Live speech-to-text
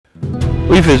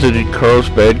We visited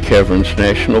Carlsbad Cavern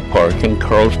National Park in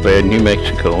Carlsbad, New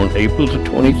Mexico on April the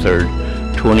 23rd,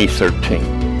 2013.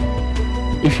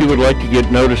 If you would like to get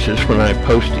notices when I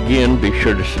post again, be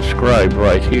sure to subscribe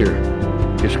right here.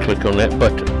 Just click on that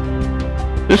button.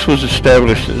 This was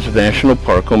established as a national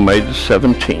park on May the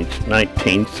 17th,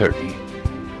 1930.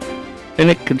 And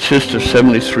it consists of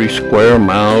 73 square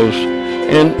miles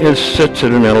and it sits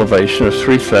at an elevation of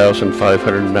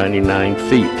 3,599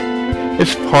 feet.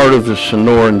 It's part of the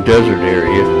Sonoran Desert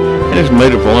area and is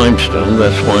made of limestone.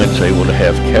 That's why it's able to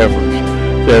have caverns.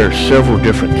 There are several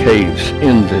different caves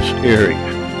in this area.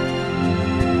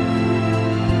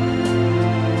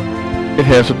 It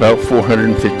has about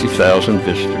 450,000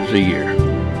 visitors a year.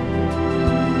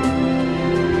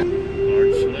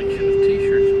 Large selection of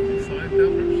t-shirts, only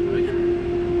 $5. Nice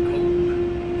cold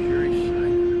cherry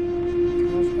cider.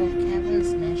 Carlsbad Cavern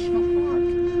National Park.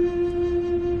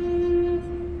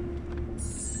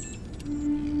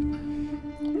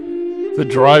 The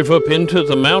drive up into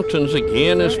the mountains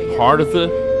again is part of the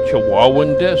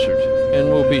Chihuahuan Desert, and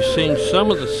we'll be seeing some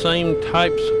of the same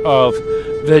types of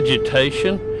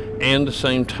vegetation and the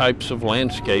same types of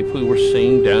landscape we were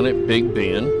seeing down at Big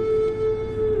Bend.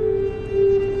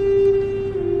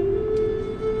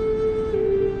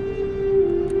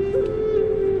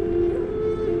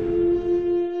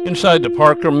 Inside the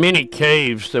park are many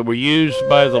caves that were used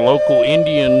by the local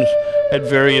Indians at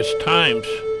various times.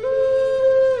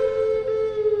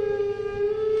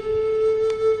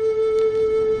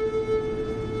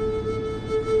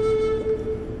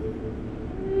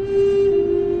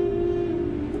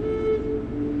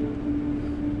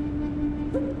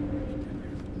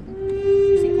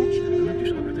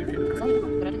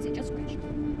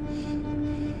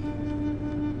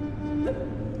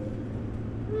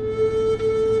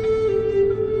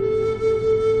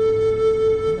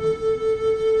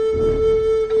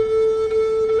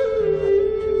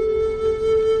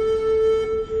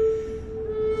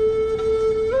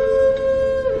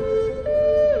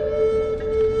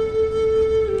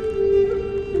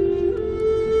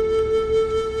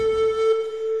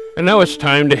 And now it's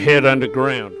time to head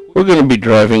underground. We're going to be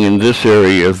driving in this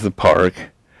area of the park,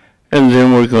 and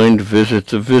then we're going to visit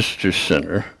the visitor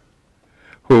center,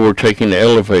 where we're taking the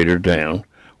elevator down.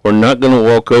 We're not going to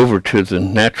walk over to the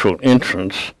natural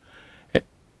entrance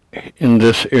in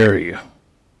this area.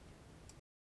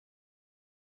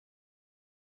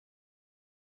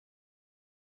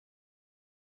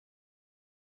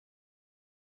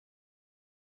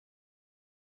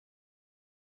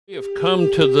 We have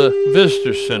come to the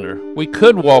visitor center. We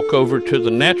could walk over to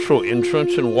the natural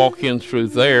entrance and walk in through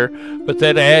there, but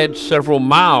that adds several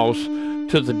miles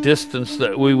to the distance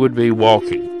that we would be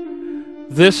walking.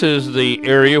 This is the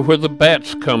area where the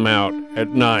bats come out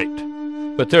at night,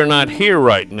 but they're not here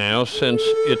right now since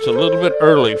it's a little bit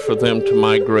early for them to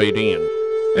migrate in.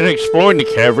 In exploring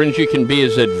the caverns, you can be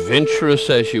as adventurous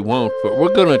as you want, but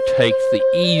we're going to take the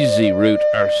easy route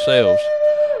ourselves.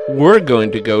 We're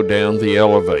going to go down the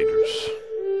elevators.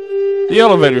 The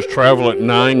elevators travel at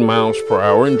 9 miles per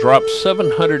hour and drop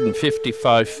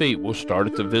 755 feet. We'll start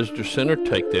at the visitor center,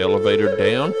 take the elevator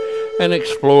down, and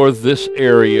explore this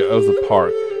area of the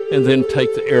park, and then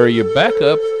take the area back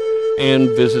up and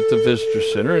visit the visitor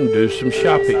center and do some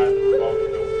shopping.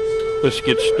 Let's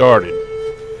get started.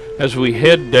 As we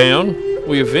head down,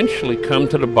 we eventually come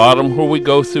to the bottom where we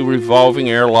go through revolving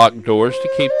airlock doors to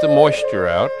keep the moisture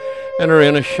out, and are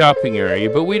in a shopping area,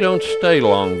 but we don't stay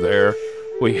long there.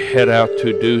 We head out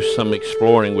to do some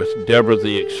exploring with Deborah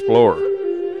the Explorer.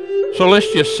 So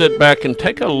let's just sit back and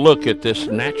take a look at this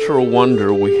natural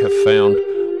wonder we have found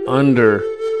under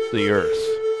the earth.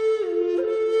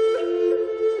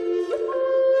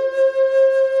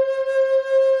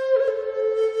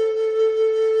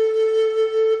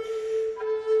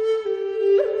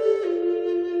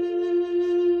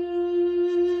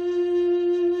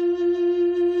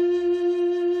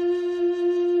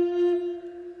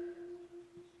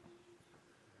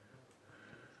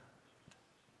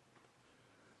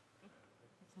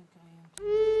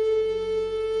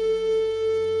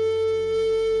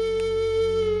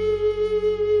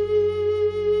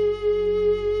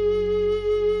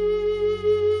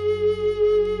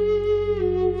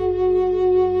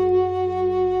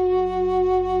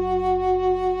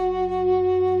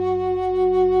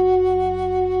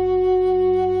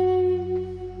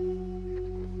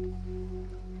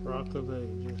 Rock of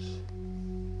Ages.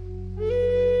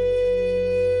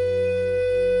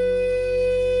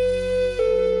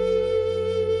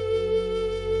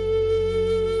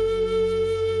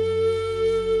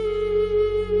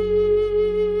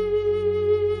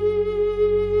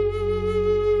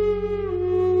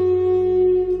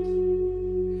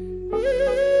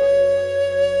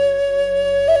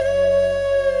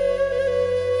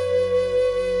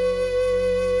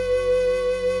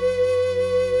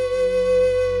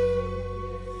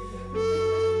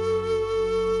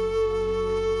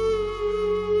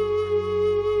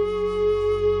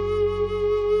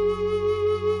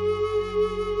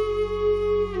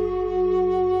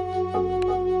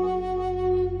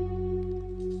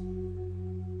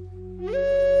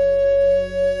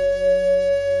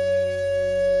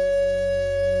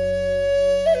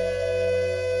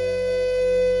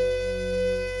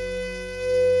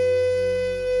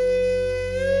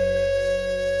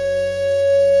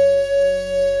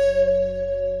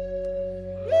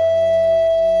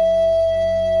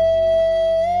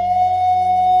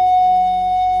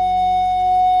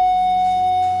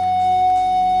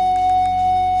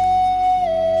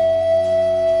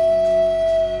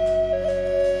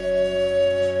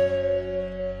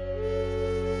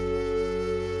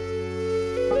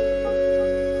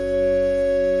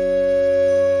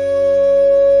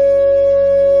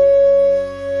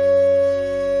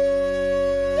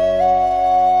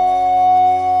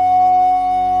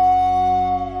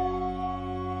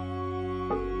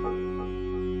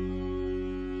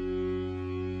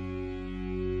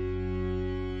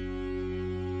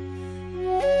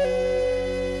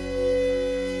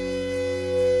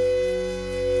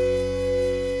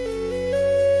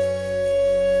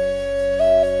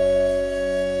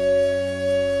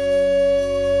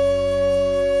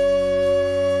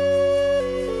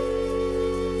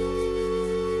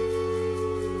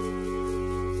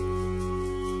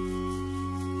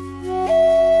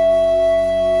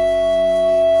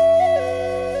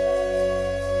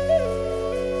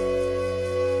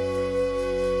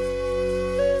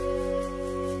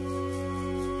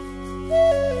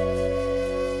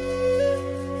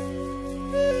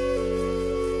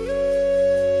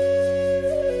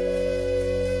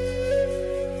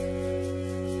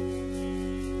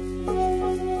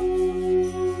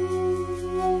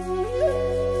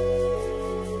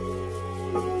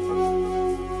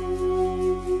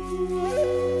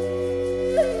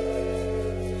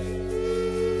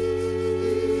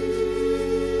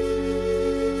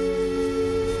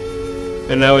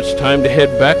 And now it's time to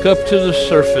head back up to the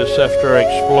surface after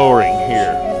exploring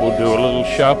here. We'll do a little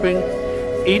shopping,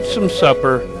 eat some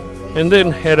supper, and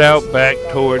then head out back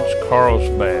towards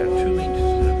Carlsbad.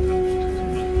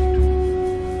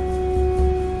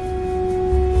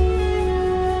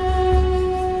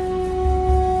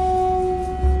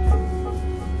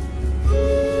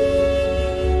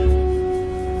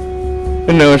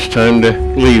 And now it's time to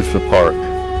leave the park.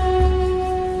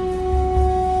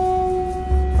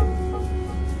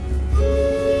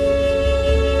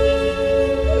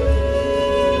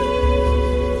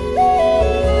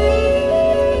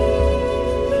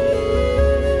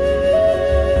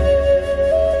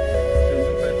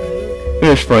 And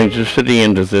this brings us to the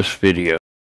end of this video.